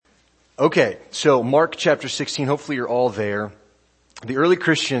Okay, so Mark chapter 16, hopefully you're all there. The early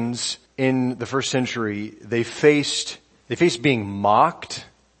Christians in the first century, they faced being mocked,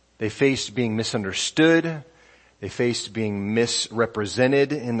 they faced being misunderstood, they faced being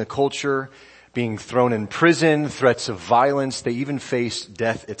misrepresented in the culture, being thrown in prison, threats of violence, they even faced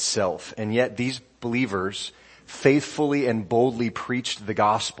death itself. And yet these believers faithfully and boldly preached the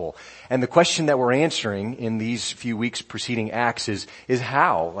gospel. And the question that we're answering in these few weeks preceding Acts is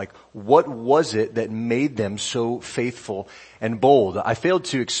how? Like, what was it that made them so faithful and bold? I failed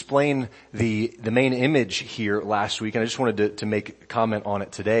to explain the main image here last week, and I just wanted to make a comment on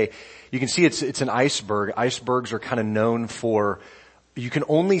it today. You can see it's an iceberg. Icebergs are kind of known for, you can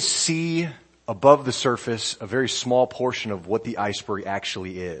only see above the surface a very small portion of what the iceberg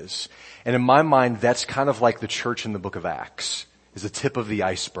actually is. And in my mind, that's kind of like the church in the book of Acts, is the tip of the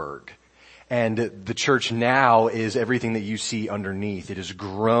iceberg. And the church now is everything that you see underneath. It has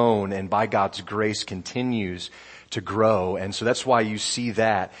grown and by God's grace continues to grow. And so that's why you see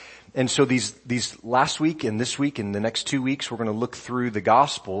that. And so these last week and this week and the next 2 weeks, we're going to look through the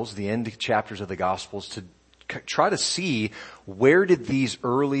Gospels, the end chapters of the Gospels, to try to see where did the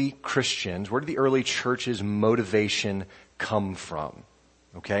early church's motivation come from?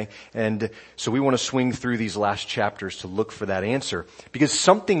 Okay? And so we want to swing through these last chapters to look for that answer. Because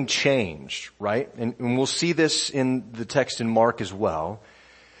something changed, right? And we'll see this in the text in Mark as well.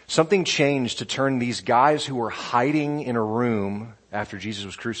 Something changed to turn these guys who were hiding in a room after Jesus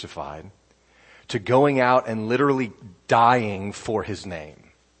was crucified to going out and literally dying for his name.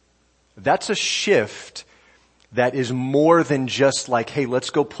 That's a shift that is more than just like, hey,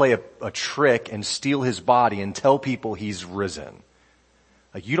 let's go play a trick and steal his body and tell people he's risen.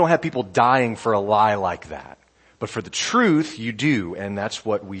 Like, you don't have people dying for a lie like that. But for the truth, you do, and that's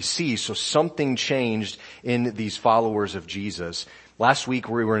what we see. So something changed in these followers of Jesus. Last week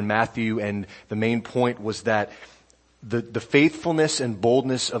we were in Matthew, and the main point was that the faithfulness and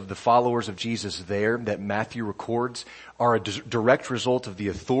boldness of the followers of Jesus there that Matthew records are a direct result of the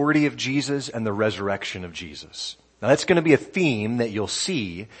authority of Jesus and the resurrection of Jesus. Now that's going to be a theme that you'll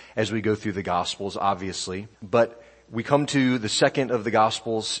see as we go through the Gospels, obviously. But we come to the second of the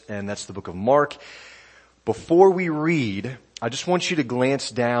Gospels, and that's the book of Mark. Before we read, I just want you to glance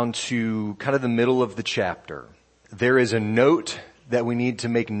down to kind of the middle of the chapter. There is a note that we need to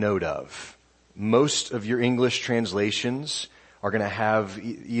make note of. Most of your English translations are going to have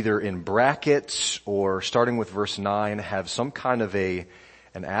either in brackets or starting with verse 9 have some kind of an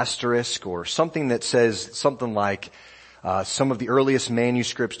asterisk or something that says something like some of the earliest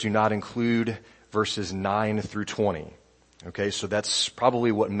manuscripts do not include verses 9 through 20. Okay, so that's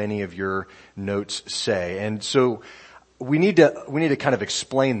probably what many of your notes say. And so we need to kind of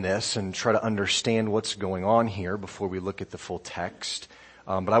explain this and try to understand what's going on here before we look at the full text.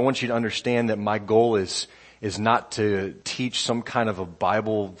 But I want you to understand that my goal is not to teach some kind of a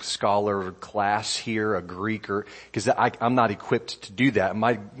Bible scholar class here, a Greek, because I'm not equipped to do that.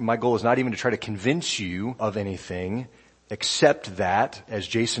 My goal is not even to try to convince you of anything, except that, as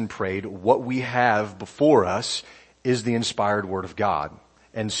Jason prayed, what we have before us is the inspired Word of God.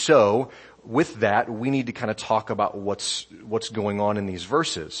 And so, with that, we need to kind of talk about what's going on in these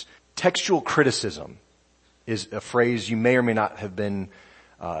verses. Textual criticism is a phrase you may or may not have been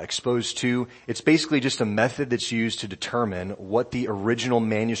exposed to. It's basically just a method that's used to determine what the original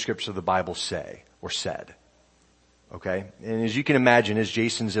manuscripts of the Bible say or said. Okay? And as you can imagine, as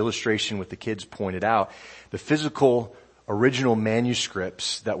Jason's illustration with the kids pointed out, the physical original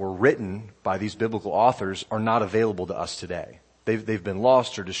manuscripts that were written by these biblical authors are not available to us today. They've been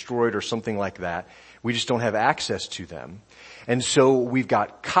lost or destroyed or something like that. We just don't have access to them. And so we've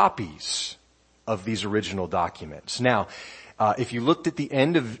got copies of these original documents. Now, if you looked at the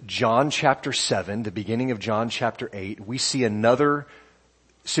end of John chapter 7, the beginning of John chapter 8, we see another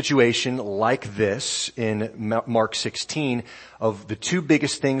situation like this in Mark 16 of the two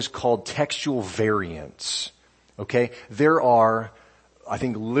biggest things called textual variants. Okay? There are, I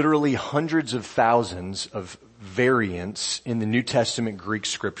think, literally hundreds of thousands of variants in the New Testament Greek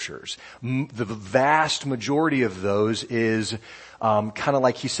scriptures. The vast majority of those is kind of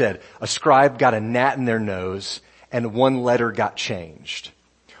like he said, a scribe got a gnat in their nose and one letter got changed.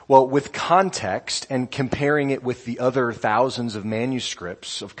 Well, with context and comparing it with the other thousands of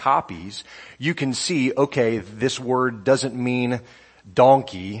manuscripts of copies, you can see, okay, this word doesn't mean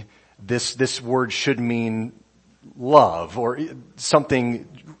donkey. This word should mean love or something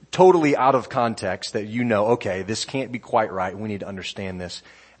totally out of context that you know, okay, this can't be quite right. We need to understand this.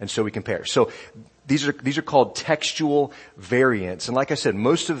 And so we compare. So these are called textual variants. And like I said,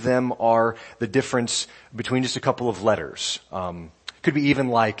 most of them are the difference between just a couple of letters. Could be even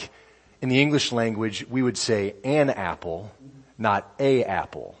like In the English language, we would say an apple, not a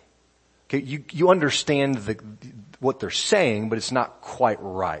apple. Okay, you understand what they're saying, but it's not quite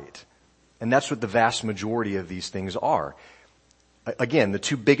right. And that's what the vast majority of these things are. Again, the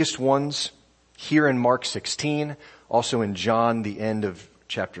two biggest ones here in Mark 16, also in John, the end of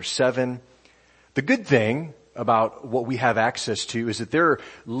chapter 7. The good thing about what we have access to is that there are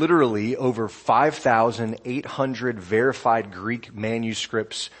literally over 5,800 verified Greek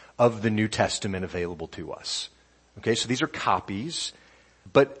manuscripts of the New Testament available to us. Okay, so these are copies,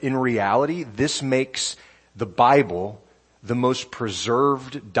 but in reality, this makes the Bible the most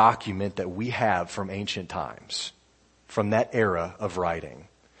preserved document that we have from ancient times, from that era of writing.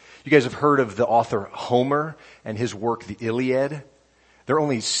 You guys have heard of the author Homer and his work, the Iliad? There are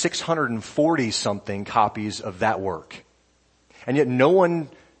only 640 something copies of that work. And yet no one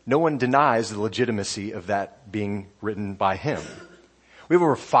denies the legitimacy of that being written by him. We have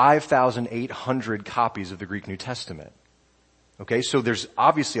over 5,800 copies of the Greek New Testament. Okay, so there's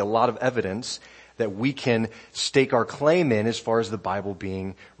obviously a lot of evidence that we can stake our claim in as far as the Bible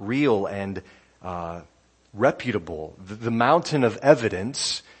being real and reputable. The mountain of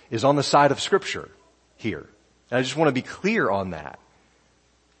evidence is on the side of Scripture here. And I just want to be clear on that.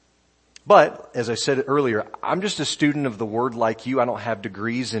 But, as I said earlier, I'm just a student of the Word like you. I don't have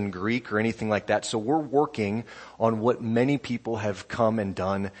degrees in Greek or anything like that. So we're working on what many people have come and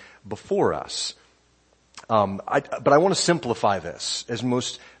done before us. But I want to simplify this as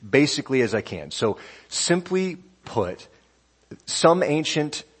most basically as I can. So simply put, some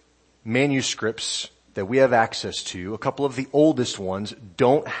ancient manuscripts that we have access to, a couple of the oldest ones,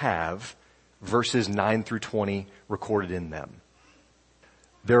 don't have verses 9 through 20 recorded in them.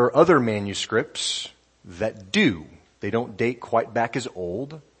 There are other manuscripts that do. They don't date quite back as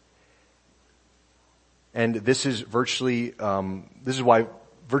old. And this is why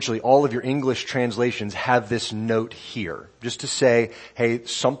virtually all of your English translations have this note here. Just to say, hey,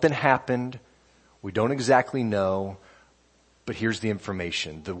 something happened. We don't exactly know, but here's the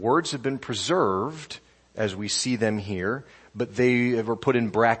information. The words have been preserved as we see them here, but they were put in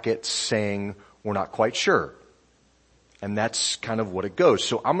brackets saying, we're not quite sure. And that's kind of what it goes.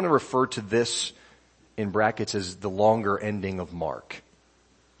 So I'm going to refer to this in brackets as the longer ending of Mark.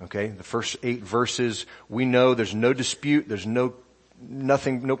 Okay, the first 8 verses, we know there's no dispute, there's no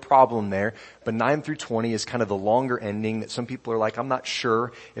problem there. But 9 through 20 is kind of the longer ending that some people are like, I'm not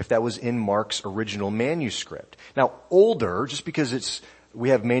sure if that was in Mark's original manuscript. Now, older, just because we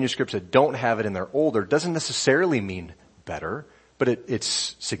have manuscripts that don't have it and they're older, doesn't necessarily mean better, but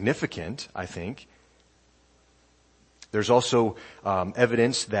it's significant, I think. There's also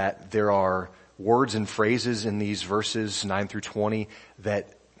evidence that there are words and phrases in these verses 9 through 20 that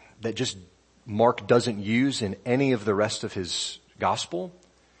just Mark doesn't use in any of the rest of his gospel.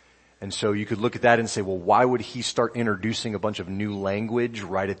 And so you could look at that and say, well, why would he start introducing a bunch of new language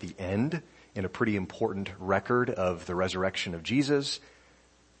right at the end in a pretty important record of the resurrection of Jesus?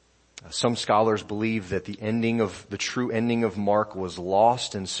 Some scholars believe that the true ending of Mark was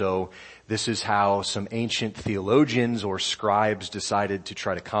lost, and so this is how some ancient theologians or scribes decided to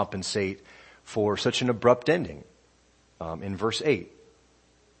try to compensate for such an abrupt ending in verse 8.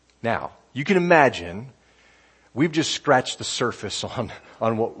 Now, you can imagine we've just scratched the surface on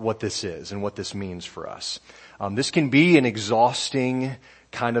what this is and what this means for us. This can be an exhausting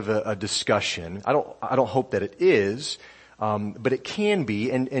kind of a discussion. I don't hope that it is, but it can be,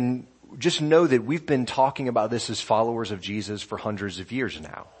 and just know that we've been talking about this as followers of Jesus for hundreds of years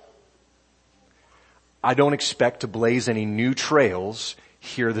now. I don't expect to blaze any new trails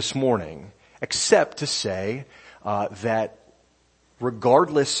here this morning, except to say that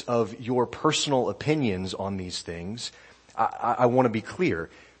regardless of your personal opinions on these things, I want to be clear.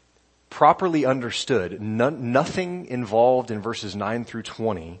 Properly understood, nothing involved in verses 9 through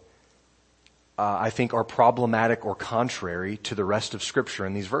 20 I think are problematic or contrary to the rest of Scripture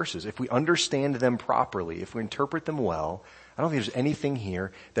in these verses. If we understand them properly, if we interpret them well, I don't think there's anything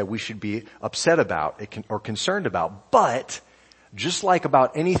here that we should be upset about or concerned about. But just like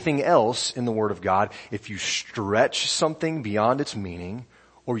about anything else in the Word of God, if you stretch something beyond its meaning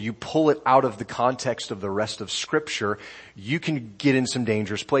or you pull it out of the context of the rest of Scripture, you can get in some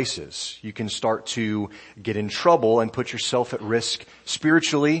dangerous places. You can start to get in trouble and put yourself at risk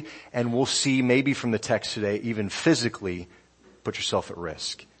spiritually, and we'll see maybe from the text today, even physically, put yourself at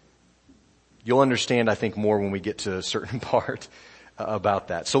risk. You'll understand, I think, more when we get to a certain part about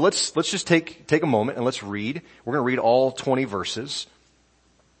that. So let's just take a moment and let's read. We're going to read all 20 verses,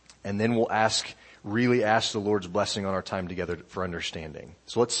 and then we'll really ask the Lord's blessing on our time together for understanding.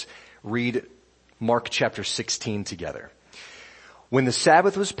 So let's read Mark chapter 16 together. When the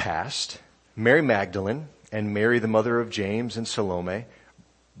Sabbath was past, Mary Magdalene and Mary the mother of James and Salome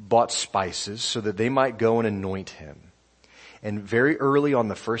bought spices so that they might go and anoint him. And very early on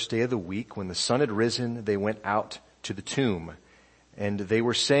the first day of the week, when the sun had risen, they went out to the tomb. And they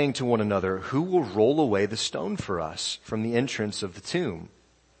were saying to one another, "Who will roll away the stone for us from the entrance of the tomb?"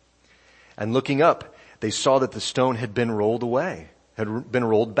 And looking up, they saw that the stone had been rolled away, had been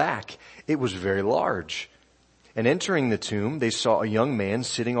rolled back. It was very large. And entering the tomb, they saw a young man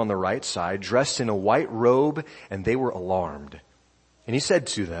sitting on the right side, dressed in a white robe, and they were alarmed. And he said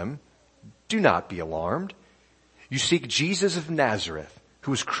to them, "Do not be alarmed. You seek Jesus of Nazareth,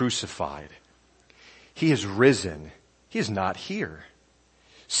 who was crucified. He has risen. He is not here.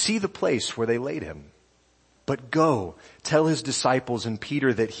 See the place where they laid him. But go, tell his disciples and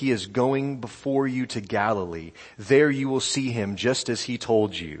Peter that he is going before you to Galilee. There you will see him just as he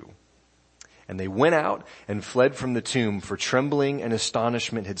told you." And they went out and fled from the tomb, for trembling and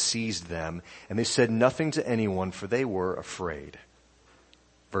astonishment had seized them, and they said nothing to anyone, for they were afraid.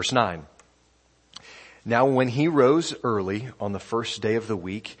 Verse 9. Now when he rose early on the first day of the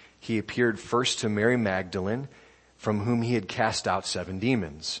week, he appeared first to Mary Magdalene, from whom he had cast out 7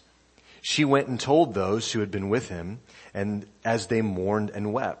 demons. She went and told those who had been with him, and as they mourned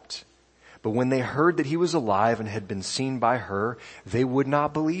and wept. But when they heard that he was alive and had been seen by her, they would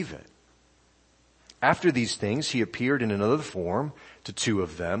not believe it. After these things, he appeared in another form to 2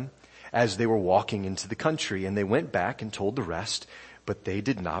 of them, as they were walking into the country, and they went back and told the rest, but they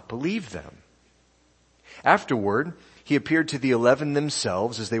did not believe them. Afterward, he appeared to the 11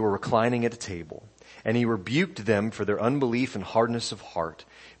 themselves as they were reclining at a table, and he rebuked them for their unbelief and hardness of heart,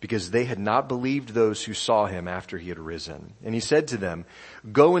 because they had not believed those who saw him after he had risen. And he said to them,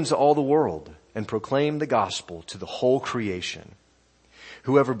 "Go into all the world and proclaim the gospel to the whole creation.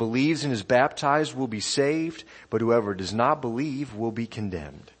 Whoever believes and is baptized will be saved, but whoever does not believe will be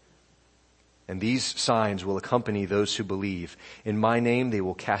condemned. And these signs will accompany those who believe. In my name they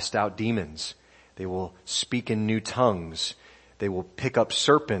will cast out demons. They will speak in new tongues. They will pick up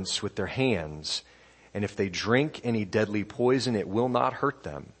serpents with their hands. And if they drink any deadly poison, it will not hurt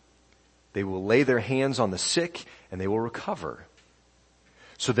them. They will lay their hands on the sick and they will recover."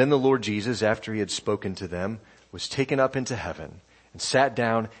 So then the Lord Jesus, after he had spoken to them, was taken up into heaven and sat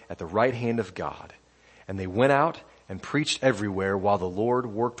down at the right hand of God. And they went out and preached everywhere while the Lord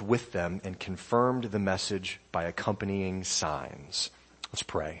worked with them and confirmed the message by accompanying signs. Let's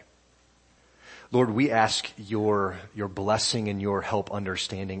pray. Lord, we ask your blessing and your help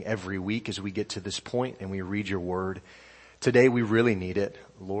understanding every week as we get to this point and we read your word. Today we really need it,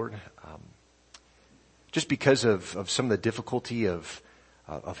 Lord. Just because of some of the difficulty of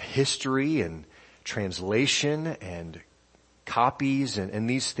history and translation and copies and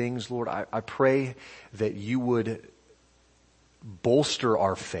these things, Lord, I pray that you would bolster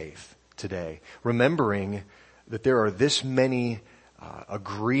our faith today, remembering that there are this many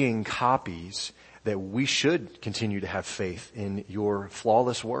agreeing copies that we should continue to have faith in your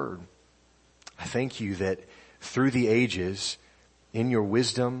flawless word. I thank you that through the ages, in your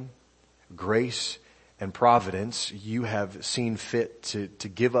wisdom, grace, and providence, you have seen fit to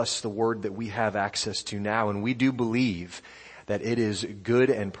give us the word that we have access to now. And we do believe that it is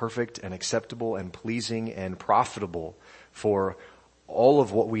good and perfect and acceptable and pleasing and profitable for all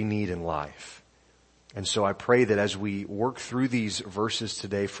of what we need in life. And so I pray that as we work through these verses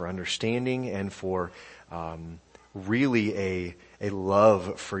today for understanding and for really a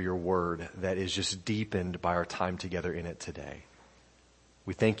love for your word that is just deepened by our time together in it today.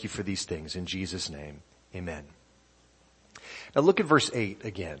 We thank you for these things in Jesus' name. Amen. Now look at verse 8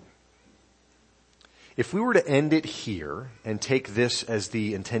 again. If we were to end it here and take this as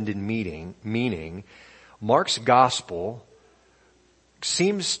the intended meaning, Mark's gospel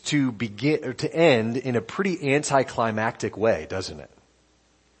seems to begin or to end in a pretty anticlimactic way, doesn't it?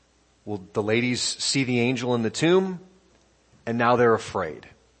 Well, the ladies see the angel in the tomb and now they're afraid.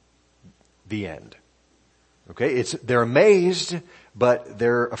 The end. Okay, they're amazed, but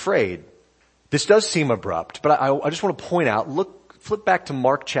they're afraid. This does seem abrupt, but I just want to point out, flip back to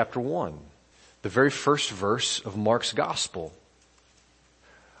Mark chapter 1, the very first verse of Mark's gospel.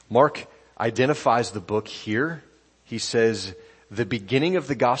 Mark identifies the book here. He says, the beginning of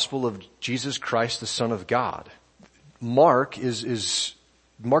the gospel of Jesus Christ, the Son of God. Mark does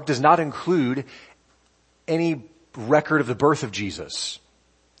not include any record of the birth of Jesus.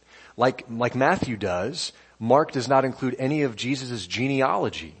 Like Matthew does, Mark does not include any of Jesus'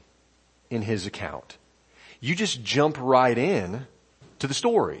 genealogy in his account. You just jump right in to the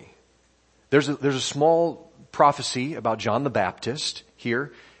story. There's a small prophecy about John the Baptist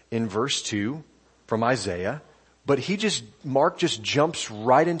here in verse 2 from Isaiah, But Mark just jumps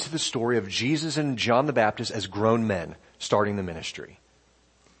right into the story of Jesus and John the Baptist as grown men starting the ministry.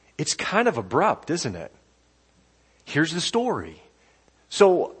 It's kind of abrupt, isn't it? Here's the story.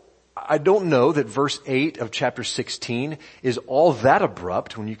 So I don't know that verse 8 of chapter 16 is all that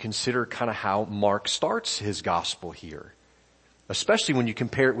abrupt when you consider kind of how Mark starts his gospel here. Especially when you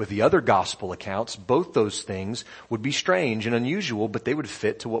compare it with the other gospel accounts, both those things would be strange and unusual, but they would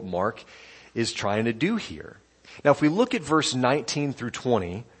fit to what Mark is trying to do here. Now, if we look at verse 19 through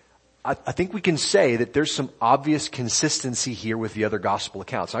 20, I think we can say that there's some obvious consistency here with the other gospel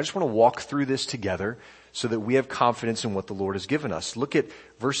accounts. I just want to walk through this together so that we have confidence in what the Lord has given us. Look at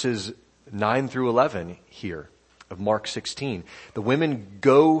verses 9 through 11 here of Mark 16. The women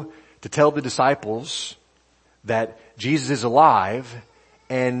go to tell the disciples that Jesus is alive,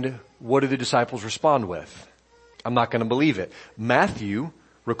 and what do the disciples respond with? I'm not going to believe it. Matthew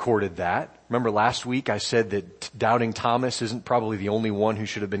recorded that. Remember last week I said that Doubting Thomas isn't probably the only one who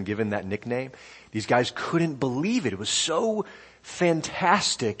should have been given that nickname. These guys couldn't believe it. It was so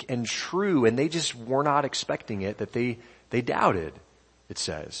fantastic and true, and they just were not expecting it, that they doubted, it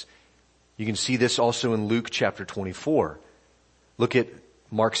says. You can see this also in Luke chapter 24. Look at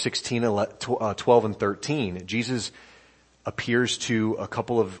Mark 16, 12 and 13. Jesus appears to a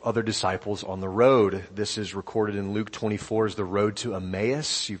couple of other disciples on the road. This is recorded in Luke 24 as the road to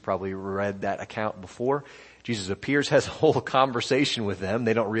Emmaus. You've probably read that account before. Jesus appears, has a whole conversation with them.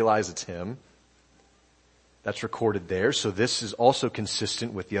 They don't realize it's him. That's recorded there. So this is also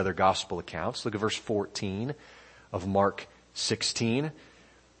consistent with the other gospel accounts. Look at verse 14 of Mark 16.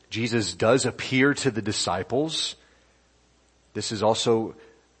 Jesus does appear to the disciples. This is also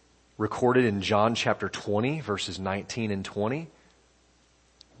recorded in John chapter 20, verses 19 and 20.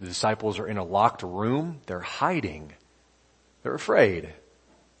 The disciples are in a locked room. They're hiding. They're afraid.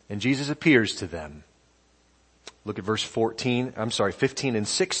 And Jesus appears to them. Look at verse 15 and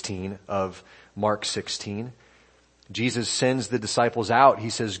 16 of Mark 16. Jesus sends the disciples out. He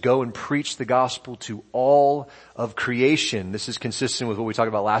says, go and preach the gospel to all of creation. This is consistent with what we talked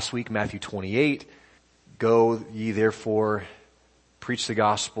about last week, Matthew 28. Go ye therefore, preach the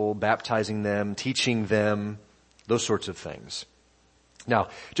gospel, baptizing them, teaching them, those sorts of things. Now,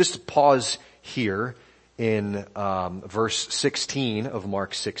 just to pause here in verse 16 of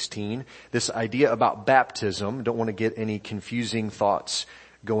Mark 16, this idea about baptism, don't want to get any confusing thoughts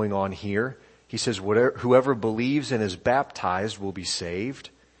going on here. He says, whoever believes and is baptized will be saved,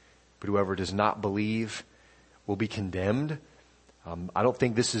 but whoever does not believe will be condemned. I don't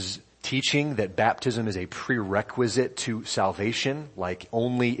think this is teaching that baptism is a prerequisite to salvation, like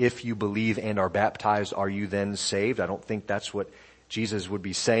only if you believe and are baptized are you then saved. I don't think that's what Jesus would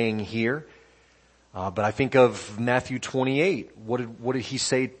be saying here. But I think of Matthew 28. What did he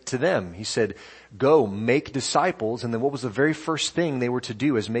say to them? He said, go make disciples. And then what was the very first thing they were to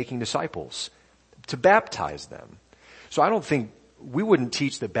do as making disciples? To baptize them. So I don't think we wouldn't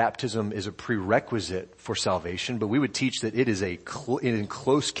teach that baptism is a prerequisite for salvation, but we would teach that it is in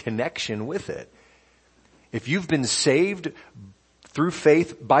close connection with it. If you've been saved through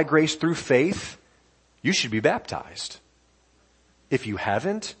faith, by grace through faith, you should be baptized. If you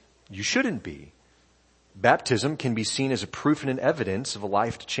haven't, you shouldn't be. Baptism can be seen as a proof and an evidence of a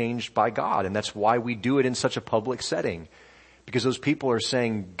life changed by God, and that's why we do it in such a public setting. Because those people are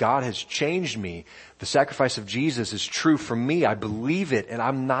saying, God has changed me. The sacrifice of Jesus is true for me. I believe it, and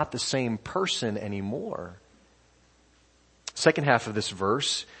I'm not the same person anymore. Second half of this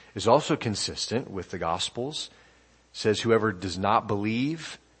verse is also consistent with the Gospels. It says, whoever does not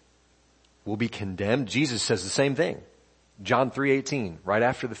believe will be condemned. Jesus says the same thing. John 3:18, right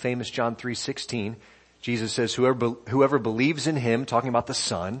after the famous John 3:16, Jesus says, whoever believes in him, talking about the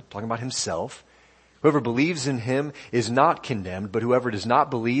Son, talking about himself, whoever believes in him is not condemned, but whoever does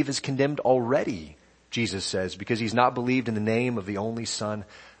not believe is condemned already, Jesus says, because he's not believed in the name of the only Son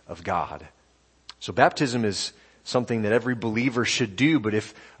of God. So baptism is something that every believer should do, but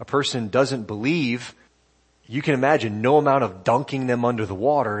if a person doesn't believe, you can imagine no amount of dunking them under the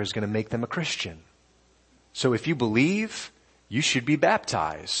water is going to make them a Christian. So if you believe, you should be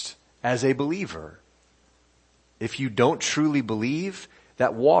baptized as a believer. If you don't truly believe,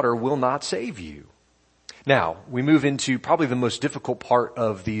 that water will not save you. Now, we move into probably the most difficult part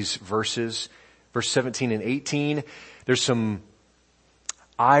of these verses, verse 17 and 18. There's some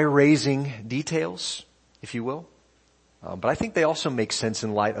eye-raising details, if you will. But I think they also make sense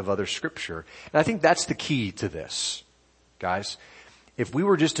in light of other scripture. And I think that's the key to this, guys. If we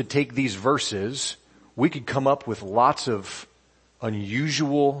were just to take these verses, we could come up with lots of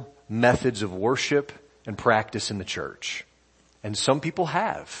unusual methods of worship and practice in the church. And some people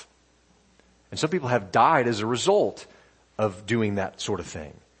have. And some people have died as a result of doing that sort of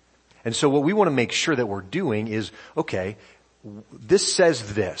thing. And so what we want to make sure that we're doing is, okay, this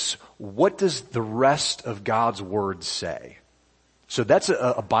says this. What does the rest of God's word say? So that's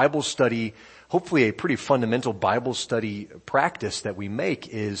a Bible study, hopefully a pretty fundamental Bible study practice that we make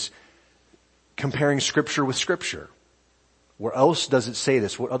is comparing Scripture with Scripture. Where else does it say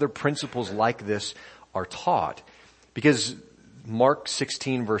this? What other principles like this are taught? Because Mark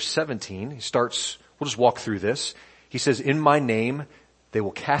 16 verse 17, he starts, we'll just walk through this. He says, in my name, they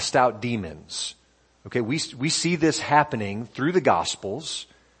will cast out demons. Okay, we see this happening through the Gospels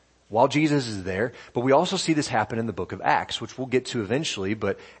while Jesus is there, but we also see this happen in the book of Acts, which we'll get to eventually,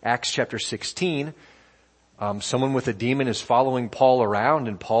 but Acts chapter 16, someone with a demon is following Paul around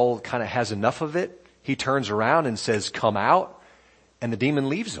and Paul kind of has enough of it. He turns around and says, come out, and the demon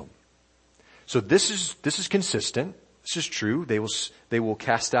leaves him. So this is consistent. This is true. They will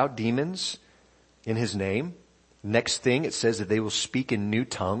cast out demons in his name. Next thing, it says that they will speak in new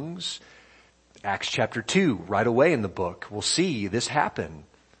tongues. Acts chapter 2, right away in the book, we'll see this happen.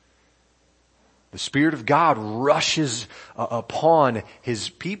 The Spirit of God rushes upon His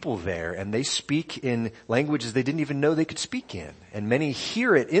people there, and they speak in languages they didn't even know they could speak in. And many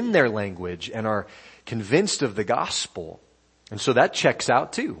hear it in their language and are convinced of the gospel. And so that checks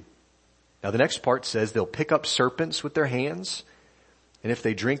out too. Now the next part says they'll pick up serpents with their hands, and if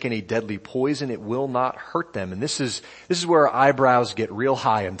they drink any deadly poison, it will not hurt them. And this is where our eyebrows get real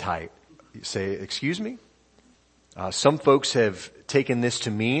high and tight. You say, excuse me? Some folks have taken this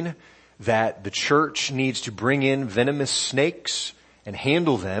to mean that the church needs to bring in venomous snakes and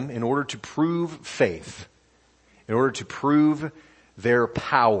handle them in order to prove faith, in order to prove their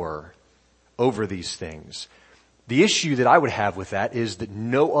power over these things. The issue that I would have with that is that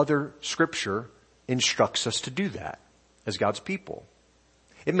no other scripture instructs us to do that as God's people.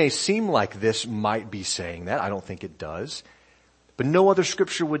 It may seem like this might be saying that. I don't think it does. But no other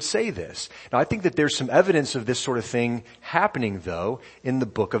scripture would say this. Now, I think that there's some evidence of this sort of thing happening, though, in the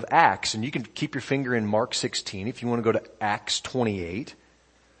book of Acts. And you can keep your finger in Mark 16 if you want to go to Acts 28.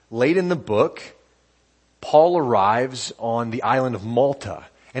 Late in the book, Paul arrives on the island of Malta.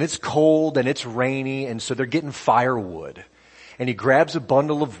 And it's cold and it's rainy, and so they're getting firewood. And he grabs a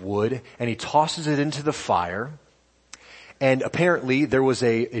bundle of wood and he tosses it into the fire. And apparently there was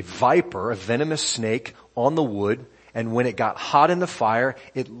a viper, a venomous snake, on the wood. And when it got hot in the fire,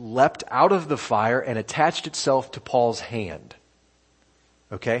 it leapt out of the fire and attached itself to Paul's hand.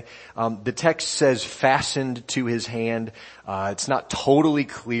 Okay? The text says fastened to his hand. It's not totally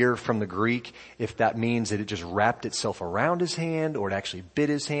clear from the Greek if that means that it just wrapped itself around his hand or it actually bit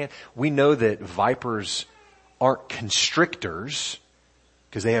his hand. We know that vipers aren't constrictors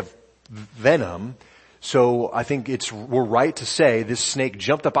because they have venom. So I think we're right to say this snake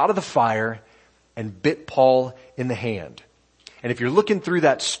jumped up out of the fire and bit Paul in the hand. And if you're looking through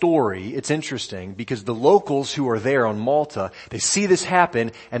that story, it's interesting because the locals who are there on Malta, they see this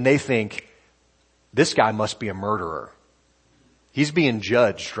happen and they think, this guy must be a murderer. He's being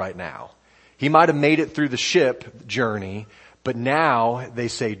judged right now. He might have made it through the ship journey, but now they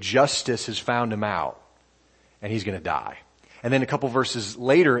say justice has found him out and he's going to die. And then a couple verses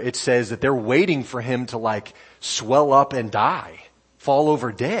later, it says that they're waiting for him to swell up and die, fall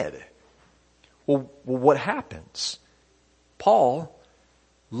over dead. Well, what happens? Paul,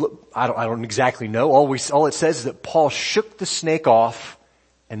 I don't exactly know. All it says is that Paul shook the snake off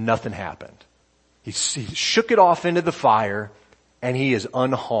and nothing happened. He shook it off into the fire and he is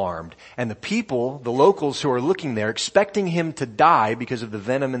unharmed. And the people, the locals who are looking there, expecting him to die because of the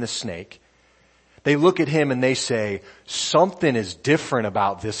venom in the snake, they look at him and they say, something is different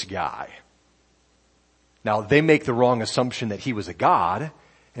about this guy. Now, they make the wrong assumption that he was a god,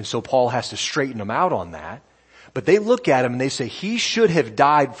 and so Paul has to straighten them out on that. But they look at him and they say, he should have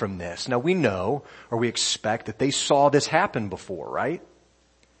died from this. Now we know, or we expect, that they saw this happen before, right?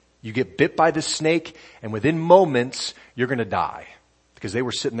 You get bit by the snake and within moments you're going to die. Because they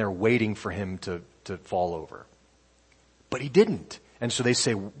were sitting there waiting for him to fall over. But he didn't. And so they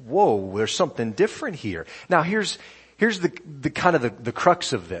say, whoa, there's something different here. Now here's the kind of the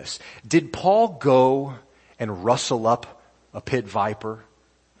crux of this. Did Paul go and rustle up a pit viper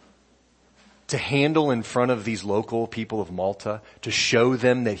to handle in front of these local people of Malta to show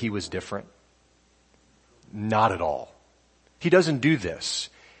them that he was different? Not at all. He doesn't do this.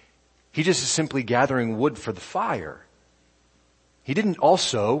 He just is simply gathering wood for the fire. He didn't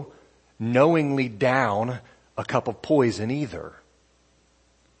also knowingly down a cup of poison either.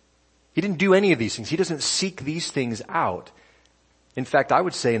 He didn't do any of these things. He doesn't seek these things out. In fact, I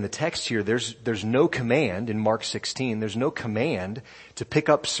would say in the text here, there's no command in Mark 16, there's no command to pick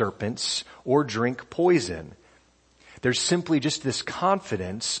up serpents or drink poison. There's simply just this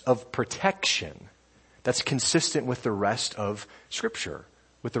confidence of protection that's consistent with the rest of Scripture,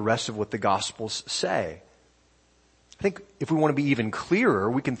 with the rest of what the Gospels say. I think if we want to be even clearer,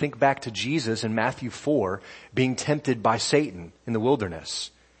 we can think back to Jesus in Matthew 4 being tempted by Satan in the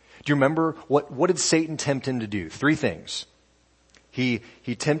wilderness. Do you remember what did Satan tempt him to do? 3 things. He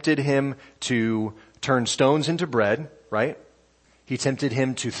tempted him to turn stones into bread, right? He tempted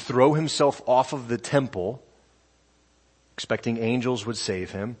him to throw himself off of the temple, expecting angels would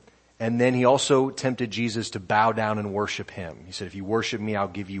save him. And then he also tempted Jesus to bow down and worship him. He said, if you worship me, I'll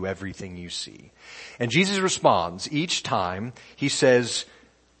give you everything you see. And Jesus responds each time. He says,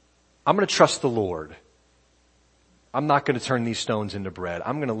 I'm going to trust the Lord. I'm not going to turn these stones into bread.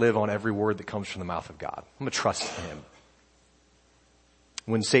 I'm going to live on every word that comes from the mouth of God. I'm going to trust him.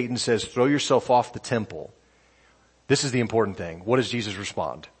 When Satan says, throw yourself off the temple, this is the important thing. What does Jesus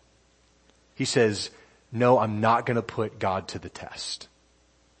respond? He says, no, I'm not going to put God to the test.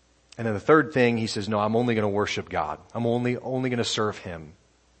 And then the third thing, he says, no, I'm only going to worship God. I'm only going to serve him.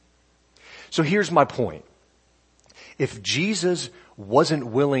 So here's my point. If Jesus wasn't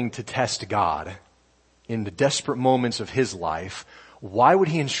willing to test God in the desperate moments of his life, why would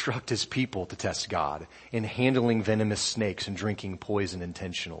he instruct his people to test God in handling venomous snakes and drinking poison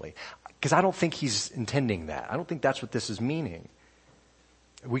intentionally? Because I don't think he's intending that. I don't think that's what this is meaning.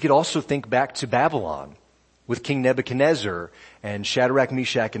 We could also think back to Babylon with King Nebuchadnezzar and Shadrach,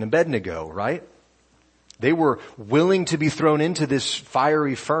 Meshach, and Abednego, right? They were willing to be thrown into this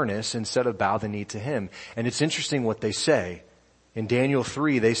fiery furnace instead of bow the knee to him. And it's interesting what they say. In Daniel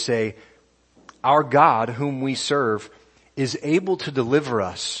 3, they say, our God, whom we serve, is able to deliver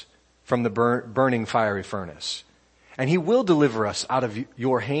us from the burning fiery furnace. And he will deliver us out of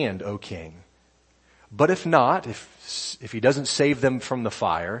your hand, O king. But if not, if he doesn't save them from the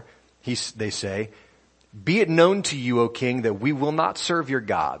fire, they say, be it known to you, O king, that we will not serve your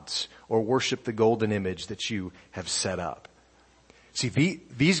gods or worship the golden image that you have set up. See,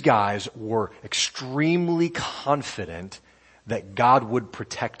 these guys were extremely confident that God would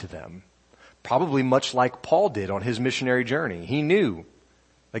protect them. Probably much like Paul did on his missionary journey. He knew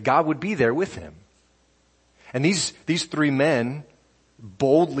that God would be there with him. And these 3 men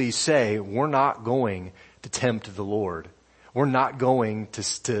boldly say, we're not going to tempt the Lord. We're not going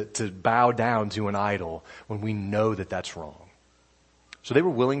to bow down to an idol when we know that that's wrong. So they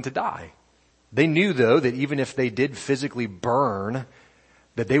were willing to die. They knew, though, that even if they did physically burn,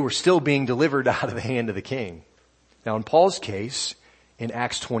 that they were still being delivered out of the hand of the king. Now, in Paul's case, in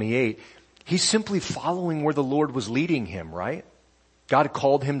Acts 28, he's simply following where the Lord was leading him, right? God had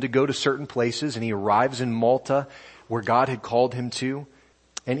called him to go to certain places, and he arrives in Malta where God had called him to.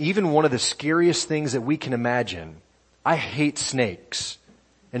 And even one of the scariest things that we can imagine, I hate snakes.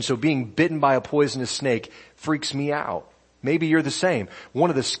 And so being bitten by a poisonous snake freaks me out. Maybe you're the same. One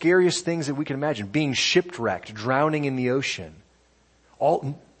of the scariest things that we can imagine, being shipwrecked, drowning in the ocean.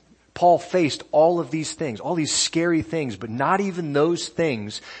 Paul faced all of these things, all these scary things, but not even those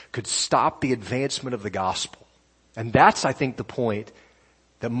things could stop the advancement of the gospel. And that's, I think, the point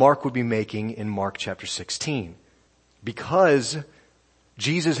that Mark would be making in Mark chapter 16. Because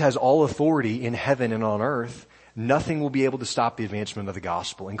Jesus has all authority in heaven and on earth, nothing will be able to stop the advancement of the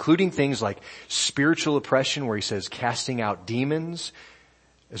gospel, including things like spiritual oppression, where he says casting out demons,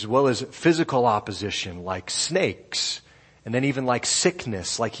 as well as physical opposition like snakes, and then even like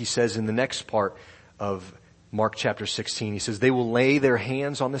sickness, like he says in the next part of Mark chapter 16. He says they will lay their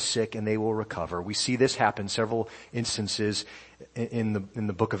hands on the sick and they will recover. We see this happen several instances in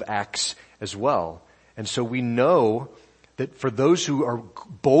the book of Acts as well. And so we know that for those who are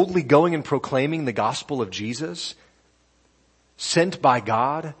boldly going and proclaiming the gospel of Jesus, sent by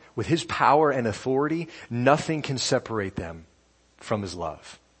God with his power and authority, nothing can separate them from his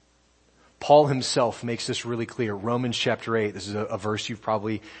love. Paul himself makes this really clear. Romans chapter 8, this is a verse you've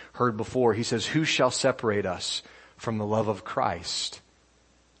probably heard before. He says, who shall separate us from the love of Christ?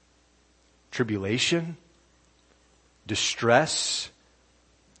 Tribulation, distress,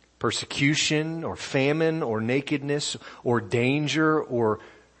 persecution, or famine, or nakedness, or danger, or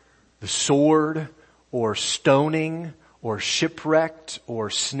the sword, or stoning, or shipwrecked,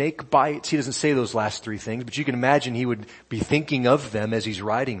 or snake bites. He doesn't say those last 3 things, but you can imagine he would be thinking of them as he's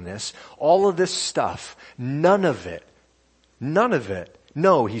writing this. All of this stuff, none of it.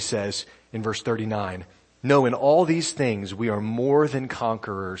 No, he says in verse 39, no, in all these things we are more than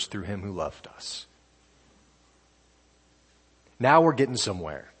conquerors through him who loved us. Now we're getting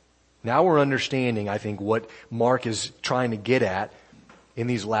somewhere. Now we're understanding, I think, what Mark is trying to get at in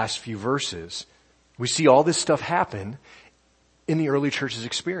these last few verses. We see all this stuff happen in the early church's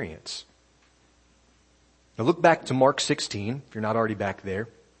experience. Now look back to Mark 16, if you're not already back there.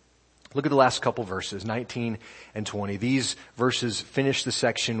 Look at the last couple verses, 19 and 20. These verses finish the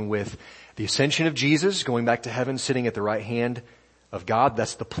section with the ascension of Jesus, going back to heaven, sitting at the right hand of God.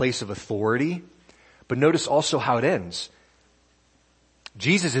 That's the place of authority. But notice also how it ends.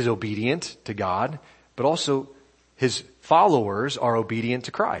 Jesus is obedient to God, but also his followers are obedient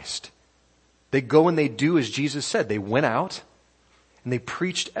to Christ. They go and they do as Jesus said. They went out and they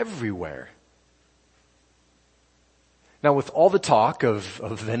preached everywhere. Now, with all the talk of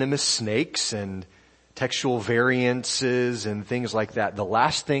venomous snakes and textual variances and things like that, the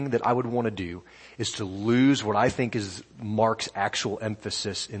last thing that I would want to do is to lose what I think is Mark's actual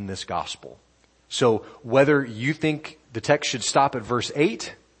emphasis in this gospel. So whether you think the text should stop at verse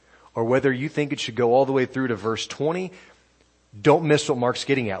 8 or whether you think it should go all the way through to verse 20, don't miss what Mark's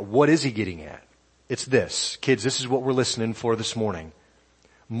getting at. What is he getting at? It's this. Kids, this is what we're listening for this morning.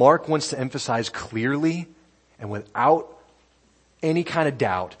 Mark wants to emphasize clearly and without any kind of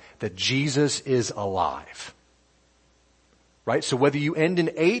doubt that Jesus is alive. Right? So whether you end in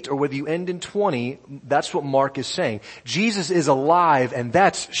 8 or whether you end in 20, that's what Mark is saying. Jesus is alive, and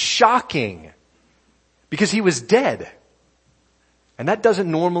that's shocking because he was dead. And that doesn't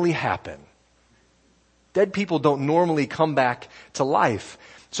normally happen. Dead people don't normally come back to life.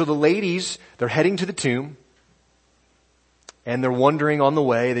 So the ladies, they're heading to the tomb and they're wondering on the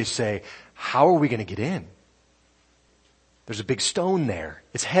way, they say, how are we going to get in? There's a big stone there.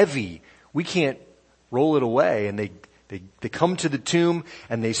 It's heavy. We can't roll it away. And they come to the tomb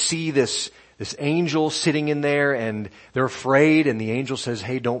and they see this angel sitting in there and they're afraid. And the angel says,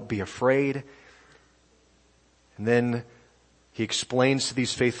 hey, don't be afraid. And then he explains to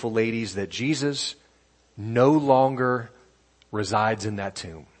these faithful ladies that Jesus no longer resides in that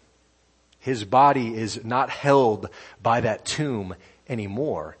tomb. His body is not held by that tomb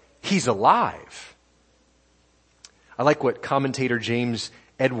anymore. He's alive. I like what commentator James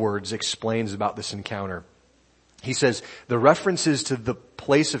Edwards explains about this encounter. He says, the references to the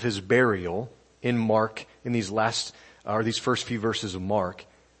place of his burial in Mark, in these first few verses of Mark,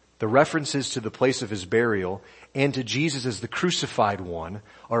 the references to the place of his burial and to Jesus as the crucified one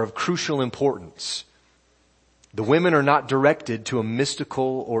are of crucial importance. The women are not directed to a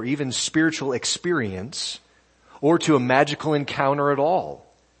mystical or even spiritual experience or to a magical encounter at all.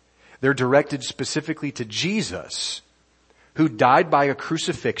 They're directed specifically to Jesus, who died by a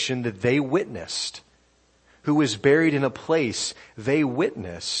crucifixion that they witnessed, who was buried in a place they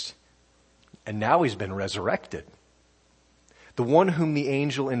witnessed, and now he's been resurrected. The one whom the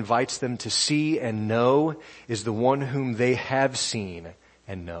angel invites them to see and know is the one whom they have seen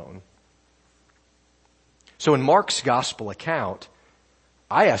and known. So in Mark's gospel account,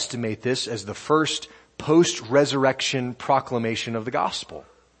 I estimate this as the first post-resurrection proclamation of the gospel.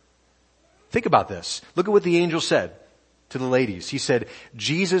 Think about this. Look at what the angel said to the ladies. He said,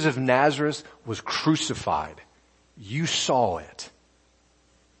 Jesus of Nazareth was crucified. You saw it.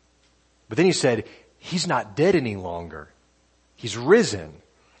 But then he said, he's not dead any longer. He's risen.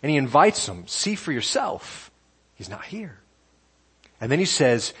 And he invites them, see for yourself. He's not here. And then he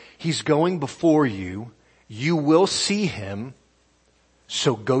says, he's going before you. You will see him.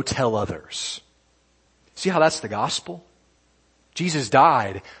 So go tell others. See how that's the gospel? Jesus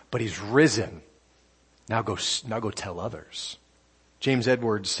died, but he's risen. Now go tell others. James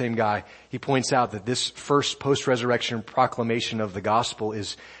Edwards, same guy, he points out that this first post-resurrection proclamation of the gospel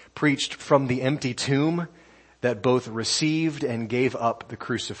is preached from the empty tomb that both received and gave up the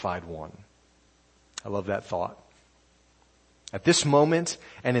crucified one. I love that thought. At this moment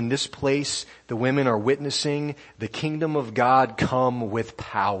and in this place, the women are witnessing the kingdom of God come with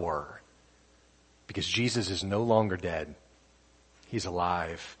power because Jesus is no longer dead. He's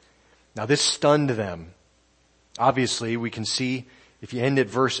alive. Now this stunned them. Obviously, we can see if you end at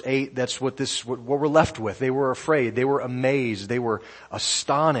verse 8, that's what we're left with. They were afraid. They were amazed. They were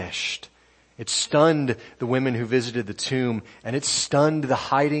astonished. It stunned the women who visited the tomb, and it stunned the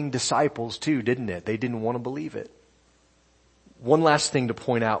hiding disciples too, didn't it? They didn't want to believe it. One last thing to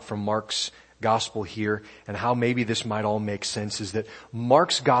point out from Mark's gospel here and how maybe this might all make sense is that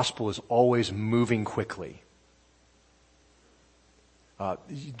Mark's gospel is always moving quickly.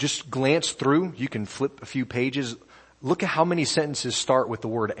 Just glance through. You can flip a few pages. Look at how many sentences start with the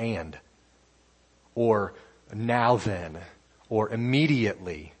word and, or now then, or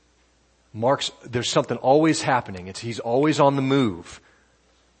immediately. There's something always happening. He's always on the move.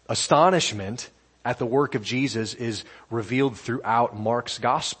 Astonishment at the work of Jesus is revealed throughout Mark's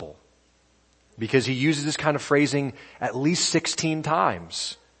gospel. because he uses this kind of phrasing at least 16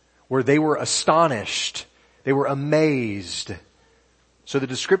 times, where they were astonished, they were amazed. So the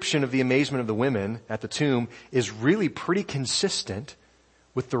description of the amazement of the women at the tomb is really pretty consistent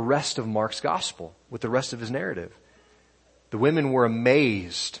with the rest of Mark's gospel, with the rest of his narrative. The women were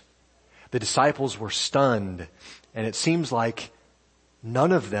amazed. The disciples were stunned. And it seems like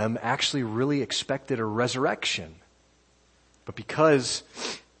none of them actually really expected a resurrection. But because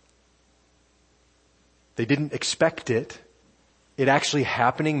they didn't expect it, it actually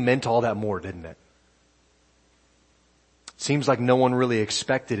happening meant all that more, didn't it? Seems like no one really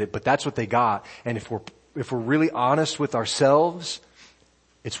expected it, but that's what they got. And if we're really honest with ourselves,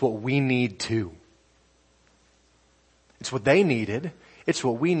 it's what we need too. It's what they needed. It's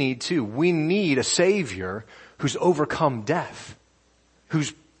what we need too. We need a Savior who's overcome death,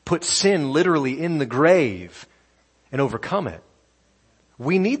 who's put sin literally in the grave and overcome it.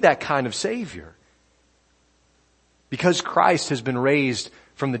 We need that kind of Savior. Because Christ has been raised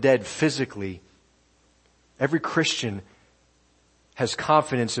from the dead physically, every Christian has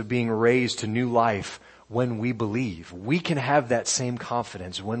confidence of being raised to new life when we believe. We can have that same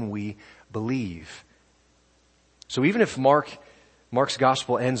confidence when we believe. So even if Mark's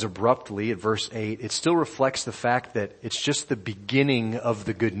gospel ends abruptly at verse 8, it still reflects the fact that it's just the beginning of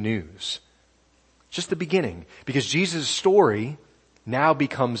the good news. Just the beginning. Because Jesus' story now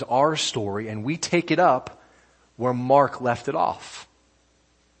becomes our story, and we take it up where Mark left it off.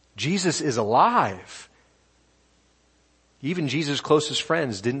 Jesus is alive. Even Jesus' closest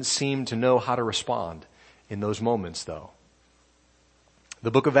friends didn't seem to know how to respond in those moments, though.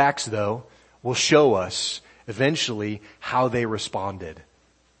 The book of Acts, though, will show us eventually how they responded.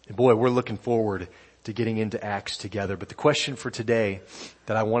 And boy, we're looking forward to getting into Acts together. But the question for today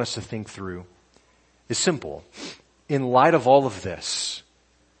that I want us to think through is simple. In light of all of this,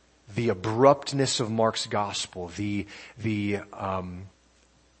 the abruptness of Mark's gospel, the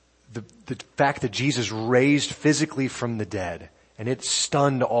fact that Jesus raised physically from the dead, and it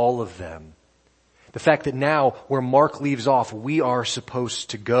stunned all of them. The fact that now where Mark leaves off, we are supposed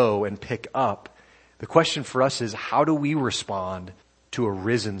to go and pick up. The question for us is, how do we respond to a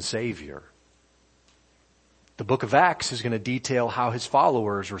risen Savior? The book of Acts is going to detail how his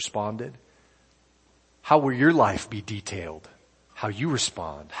followers responded. How will your life be detailed? How you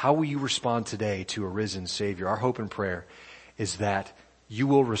respond? How will you respond today to a risen Savior? Our hope and prayer is that you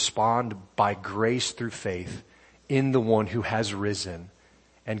will respond by grace through faith in the one who has risen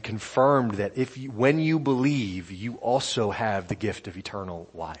and confirmed that when you believe, you also have the gift of eternal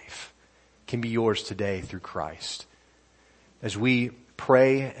life. It can be yours today through Christ. As we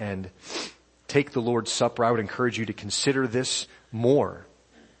pray and take the Lord's Supper, I would encourage you to consider this more.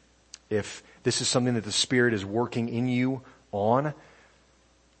 If this is something that the Spirit is working in you on,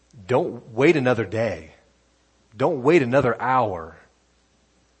 don't wait another day. Don't wait another hour.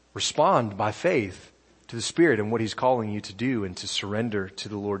 Respond by faith to the Spirit and what He's calling you to do and to surrender to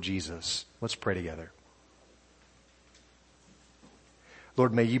the Lord Jesus. Let's pray together.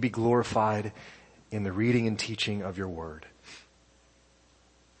 Lord, may you be glorified in the reading and teaching of your word.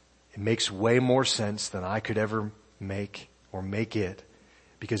 It makes way more sense than I could ever make it,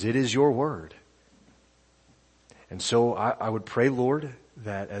 because it is your word. And so I would pray, Lord,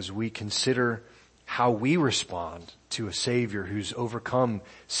 that as we consider how we respond to a Savior who's overcome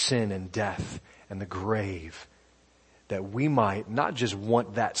sin and death and the grave, that we might not just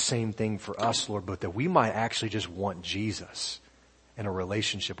want that same thing for us, Lord, but that we might actually just want Jesus and a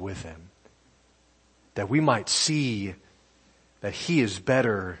relationship with Him. That we might see that He is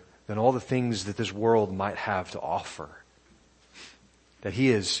better than all the things that this world might have to offer. That He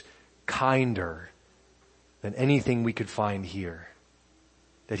is kinder than anything we could find here.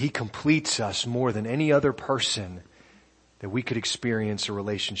 That He completes us more than any other person that we could experience a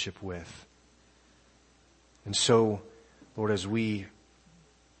relationship with. And so, Lord, as we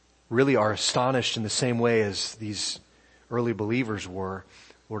really are astonished in the same way as these early believers were,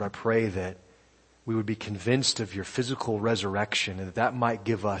 Lord, I pray that we would be convinced of your physical resurrection, and that might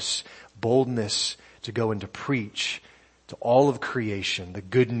give us boldness to go and to preach to all of creation the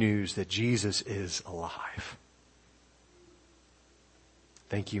good news that Jesus is alive.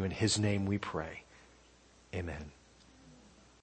 Thank you. In His name we pray. Amen.